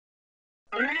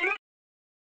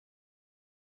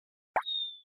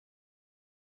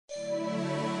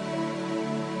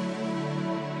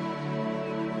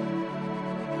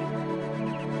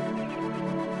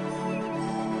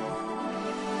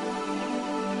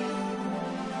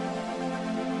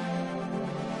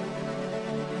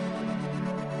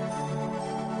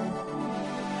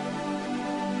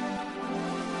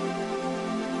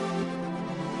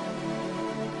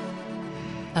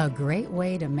A great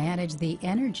way to manage the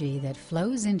energy that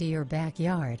flows into your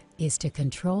backyard is to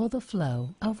control the flow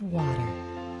of water.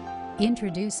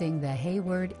 Introducing the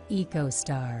Hayward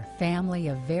Ecostar family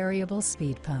of variable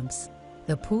speed pumps,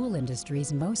 the pool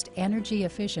industry's most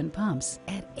energy-efficient pumps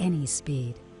at any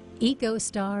speed.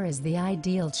 Ecostar is the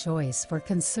ideal choice for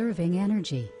conserving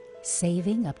energy,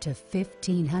 saving up to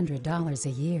 $1,500 a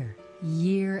year,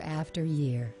 year after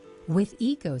year. With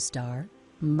Ecostar,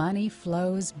 money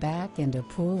flows back into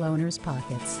pool owners'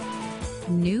 pockets.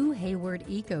 New Hayward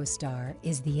Ecostar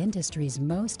is the industry's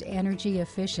most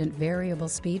energy-efficient variable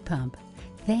speed pump,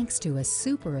 thanks to a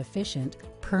super-efficient,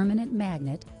 permanent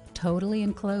magnet, totally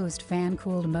enclosed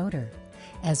fan-cooled motor,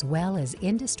 as well as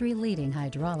industry-leading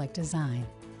hydraulic design.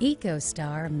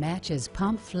 Ecostar matches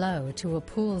pump flow to a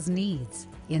pool's needs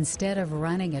instead of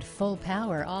running at full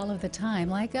power all of the time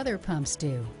like other pumps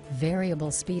do.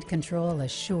 Variable speed control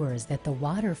assures that the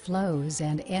water flows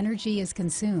and energy is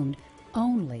consumed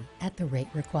only at the rate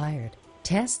required.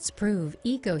 Tests prove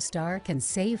Ecostar can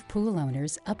save pool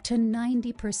owners up to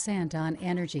 90% on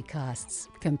energy costs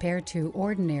compared to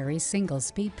ordinary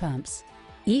single-speed pumps.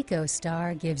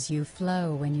 Ecostar gives you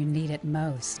flow when you need it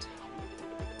most.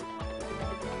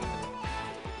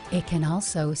 It can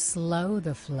also slow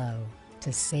the flow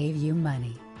to save you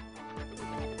money.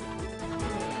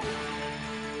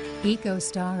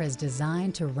 Ecostar is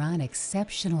designed to run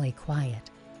exceptionally quiet.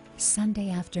 Sunday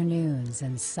afternoons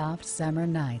and soft summer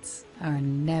nights are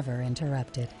never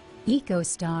interrupted.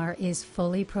 Ecostar is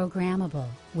fully programmable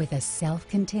with a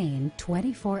self-contained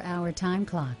 24-hour time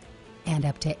clock and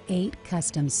up to 8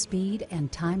 custom speed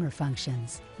and timer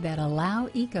functions that allow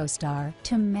Ecostar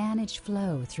to manage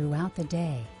flow throughout the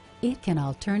day. It can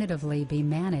alternatively be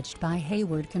managed by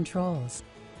Hayward controls,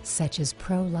 such as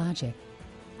ProLogic,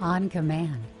 On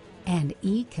Command, and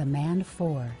eCommand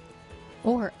 4,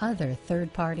 or other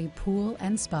third-party pool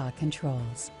and spa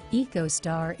controls.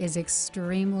 Ecostar is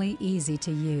extremely easy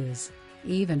to use,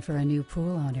 even for a new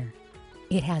pool owner.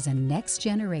 It has a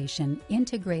next-generation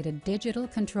integrated digital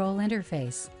control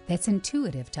interface that's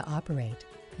intuitive to operate.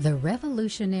 The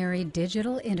revolutionary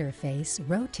digital interface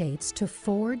rotates to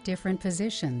 4 different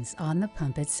positions on the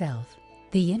pump itself.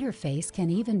 The interface can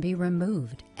even be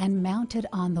removed and mounted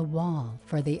on the wall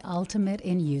for the ultimate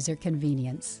in user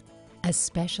convenience,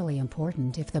 especially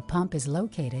important if the pump is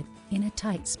located in a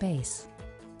tight space.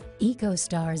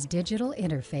 Ecostar's digital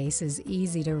interface is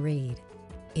easy to read.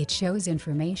 It shows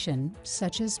information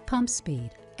such as pump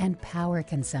speed and power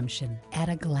consumption at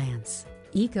a glance.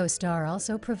 Ecostar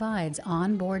also provides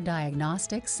onboard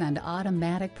diagnostics and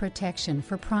automatic protection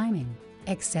for priming,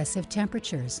 excessive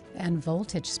temperatures, and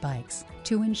voltage spikes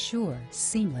to ensure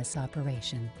seamless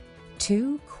operation.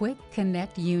 2 quick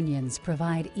connect unions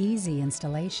provide easy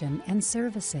installation and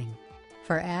servicing.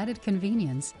 For added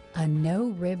convenience, a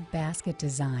no-rib basket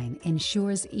design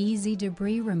ensures easy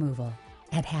debris removal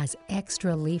and has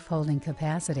extra leaf holding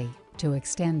capacity to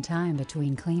extend time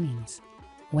between cleanings.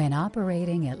 When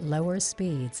operating at lower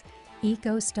speeds,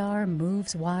 Ecostar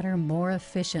moves water more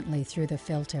efficiently through the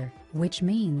filter, which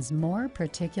means more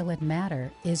particulate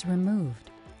matter is removed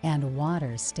and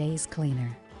water stays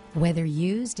cleaner. Whether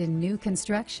used in new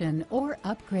construction or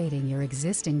upgrading your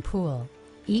existing pool,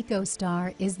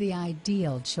 Ecostar is the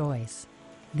ideal choice.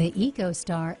 The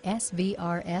Ecostar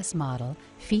SVRS model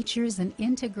features an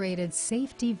integrated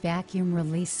safety vacuum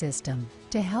release system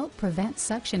to help prevent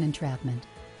suction entrapment.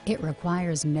 It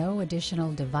requires no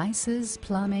additional devices,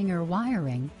 plumbing, or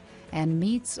wiring, and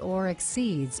meets or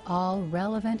exceeds all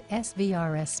relevant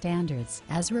SVRS standards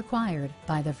as required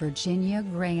by the Virginia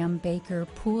Graham-Baker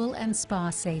Pool and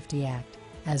Spa Safety Act,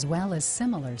 as well as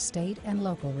similar state and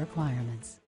local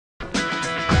requirements.